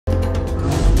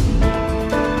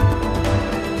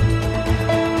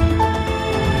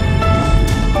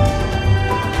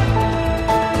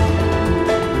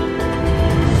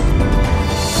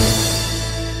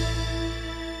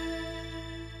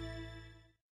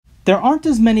There aren't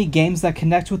as many games that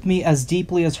connect with me as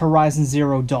deeply as Horizon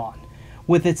Zero Dawn.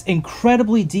 With its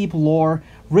incredibly deep lore,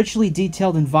 richly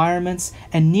detailed environments,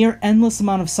 and near endless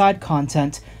amount of side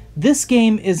content, this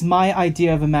game is my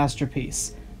idea of a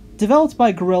masterpiece. Developed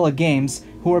by Guerrilla Games,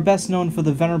 who are best known for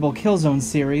the venerable Killzone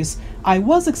series, I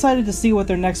was excited to see what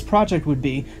their next project would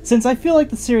be, since I feel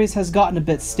like the series has gotten a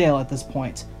bit stale at this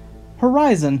point.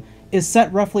 Horizon is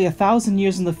set roughly 1,000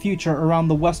 years in the future around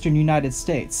the western United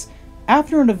States.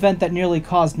 After an event that nearly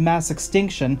caused mass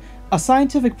extinction, a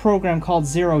scientific program called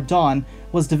Zero Dawn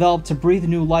was developed to breathe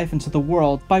new life into the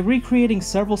world by recreating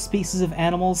several species of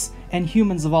animals and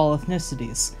humans of all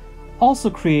ethnicities. Also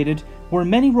created were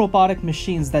many robotic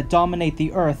machines that dominate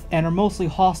the Earth and are mostly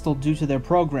hostile due to their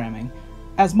programming.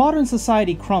 As modern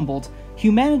society crumbled,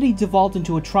 humanity devolved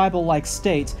into a tribal-like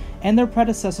state, and their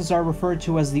predecessors are referred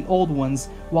to as the Old Ones,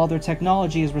 while their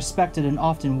technology is respected and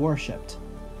often worshipped.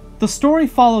 The story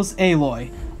follows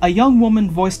Aloy, a young woman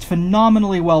voiced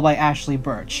phenomenally well by Ashley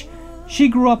Birch. She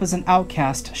grew up as an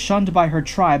outcast, shunned by her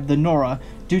tribe, the Nora,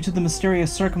 due to the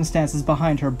mysterious circumstances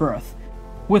behind her birth.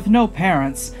 With no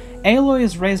parents, Aloy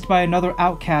is raised by another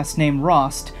outcast named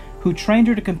Rost, who trained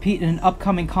her to compete in an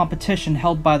upcoming competition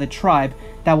held by the tribe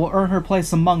that will earn her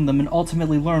place among them and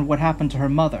ultimately learn what happened to her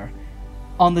mother.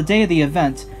 On the day of the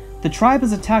event, the tribe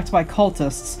is attacked by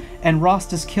cultists, and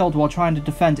Rost is killed while trying to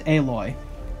defend Aloy.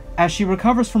 As she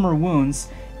recovers from her wounds,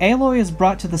 Aloy is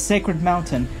brought to the Sacred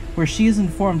Mountain, where she is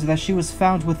informed that she was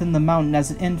found within the mountain as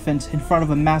an infant in front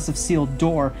of a massive sealed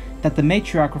door that the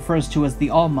matriarch refers to as the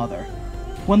All-Mother.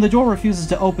 When the door refuses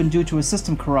to open due to a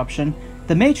system corruption,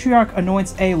 the matriarch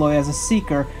anoints Aloy as a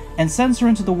seeker and sends her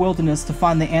into the wilderness to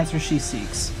find the answer she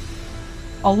seeks.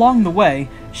 Along the way,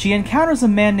 she encounters a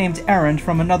man named Aaron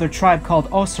from another tribe called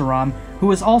Oseram,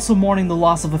 who is also mourning the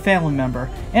loss of a family member,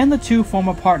 and the two form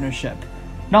a partnership.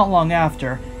 Not long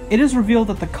after, it is revealed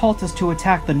that the cultists who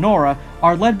attack the Nora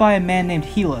are led by a man named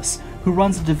Helis, who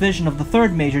runs a division of the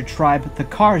third major tribe, the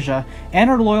Karja, and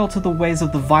are loyal to the ways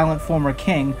of the violent former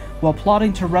king, while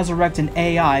plotting to resurrect an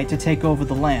AI to take over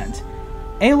the land.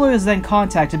 Aloy is then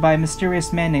contacted by a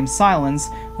mysterious man named Silence,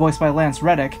 voiced by Lance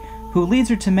Reddick, who leads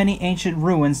her to many ancient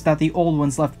ruins that the Old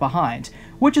Ones left behind,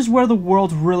 which is where the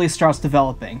world really starts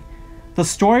developing. The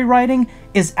story writing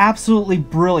is absolutely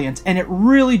brilliant, and it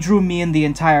really drew me in the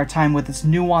entire time with its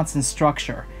nuance and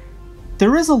structure.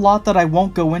 There is a lot that I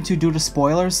won't go into due to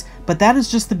spoilers, but that is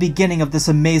just the beginning of this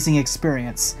amazing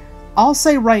experience. I'll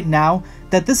say right now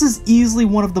that this is easily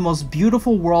one of the most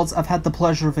beautiful worlds I've had the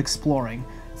pleasure of exploring.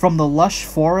 From the lush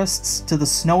forests, to the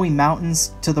snowy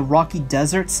mountains, to the rocky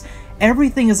deserts,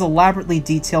 everything is elaborately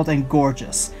detailed and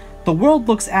gorgeous. The world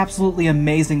looks absolutely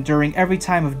amazing during every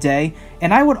time of day,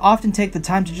 and I would often take the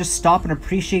time to just stop and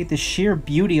appreciate the sheer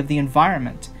beauty of the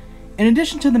environment. In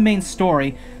addition to the main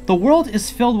story, the world is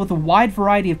filled with a wide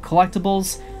variety of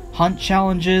collectibles, hunt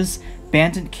challenges,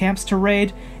 bandit camps to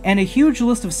raid, and a huge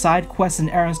list of side quests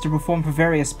and errands to perform for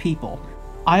various people.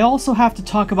 I also have to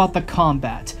talk about the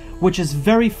combat, which is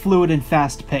very fluid and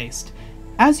fast-paced.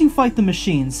 As you fight the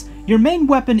machines, your main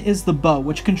weapon is the bow,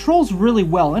 which controls really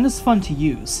well and is fun to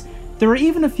use. There are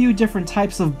even a few different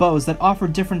types of bows that offer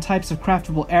different types of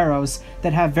craftable arrows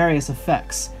that have various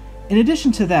effects. In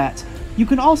addition to that, you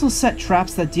can also set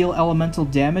traps that deal elemental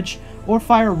damage, or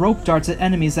fire rope darts at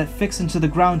enemies that fix into the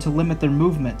ground to limit their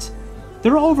movement.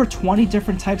 There are over 20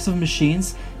 different types of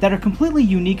machines that are completely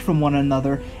unique from one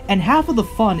another, and half of the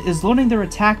fun is learning their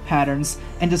attack patterns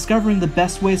and discovering the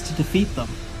best ways to defeat them.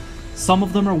 Some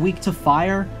of them are weak to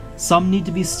fire, some need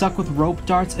to be stuck with rope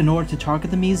darts in order to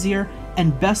target them easier,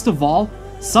 and best of all,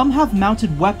 some have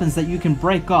mounted weapons that you can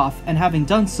break off, and having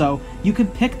done so, you can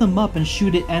pick them up and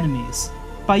shoot at enemies.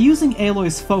 By using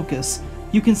Aloy's focus,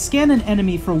 you can scan an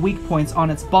enemy for weak points on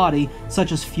its body,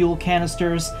 such as fuel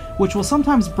canisters, which will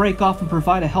sometimes break off and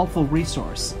provide a helpful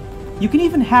resource. You can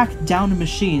even hack down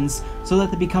machines so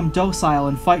that they become docile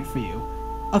and fight for you.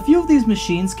 A few of these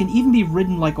machines can even be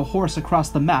ridden like a horse across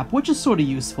the map, which is sorta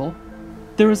useful.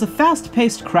 There is a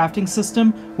fast-paced crafting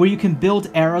system where you can build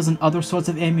arrows and other sorts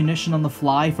of ammunition on the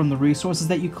fly from the resources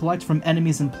that you collect from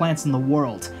enemies and plants in the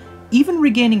world. Even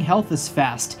regaining health is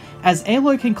fast, as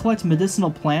Aloy can collect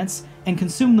medicinal plants and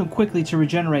consume them quickly to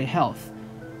regenerate health.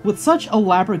 With such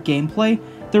elaborate gameplay,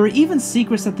 there are even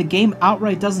secrets that the game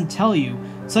outright doesn't tell you,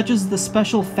 such as the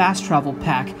special fast travel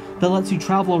pack that lets you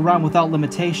travel around without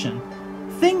limitation.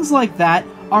 Things like that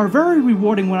are very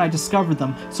rewarding when I discovered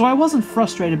them, so I wasn't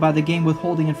frustrated by the game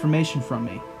withholding information from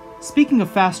me. Speaking of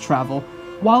fast travel,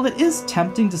 while it is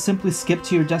tempting to simply skip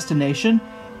to your destination,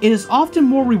 it is often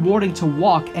more rewarding to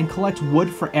walk and collect wood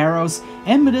for arrows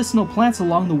and medicinal plants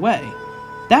along the way.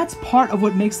 That's part of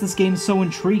what makes this game so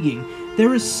intriguing.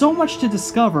 There is so much to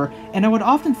discover, and I would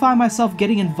often find myself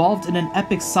getting involved in an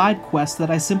epic side quest that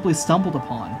I simply stumbled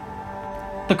upon.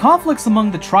 The conflicts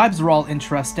among the tribes are all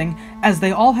interesting, as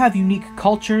they all have unique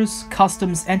cultures,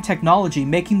 customs, and technology,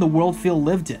 making the world feel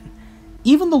lived in.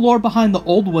 Even the lore behind the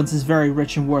old ones is very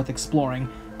rich and worth exploring.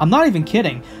 I'm not even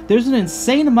kidding, there's an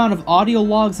insane amount of audio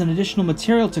logs and additional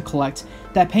material to collect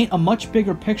that paint a much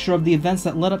bigger picture of the events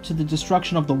that led up to the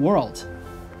destruction of the world.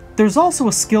 There's also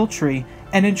a skill tree,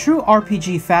 and in true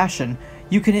RPG fashion,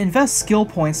 you can invest skill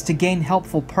points to gain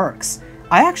helpful perks.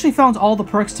 I actually found all the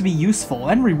perks to be useful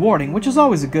and rewarding, which is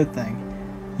always a good thing.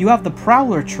 You have the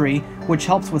Prowler tree, which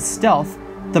helps with stealth,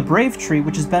 the Brave tree,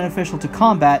 which is beneficial to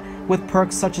combat, with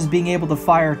perks such as being able to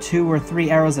fire 2 or 3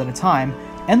 arrows at a time,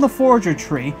 and the Forager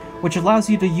tree, which allows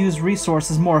you to use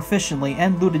resources more efficiently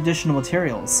and loot additional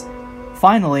materials.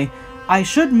 Finally, I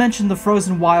should mention the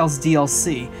Frozen Wilds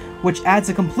DLC, which adds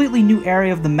a completely new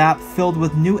area of the map filled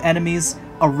with new enemies,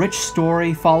 a rich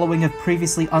story following a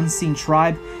previously unseen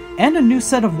tribe, and a new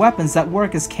set of weapons that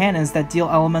work as cannons that deal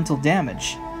elemental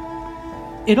damage.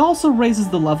 It also raises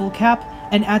the level cap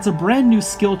and adds a brand new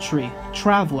skill tree,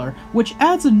 Traveler, which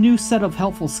adds a new set of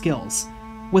helpful skills.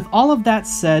 With all of that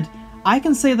said, I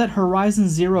can say that Horizon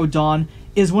Zero Dawn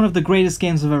is one of the greatest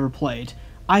games I've ever played.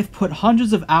 I've put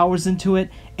hundreds of hours into it,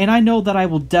 and I know that I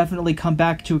will definitely come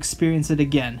back to experience it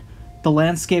again. The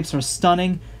landscapes are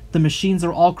stunning, the machines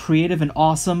are all creative and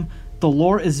awesome, the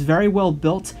lore is very well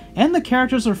built, and the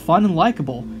characters are fun and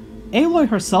likable. Aloy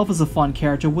herself is a fun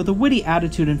character with a witty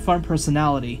attitude and fun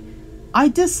personality. I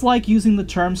dislike using the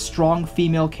term strong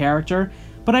female character,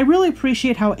 but I really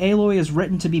appreciate how Aloy is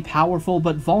written to be powerful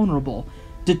but vulnerable,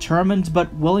 determined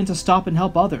but willing to stop and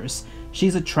help others.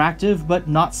 She's attractive but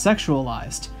not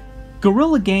sexualized.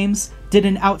 Guerrilla Games did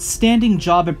an outstanding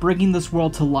job at bringing this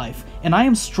world to life, and I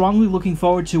am strongly looking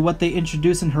forward to what they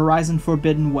introduce in Horizon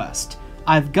Forbidden West.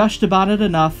 I've gushed about it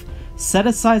enough. Set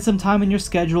aside some time in your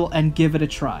schedule and give it a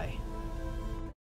try.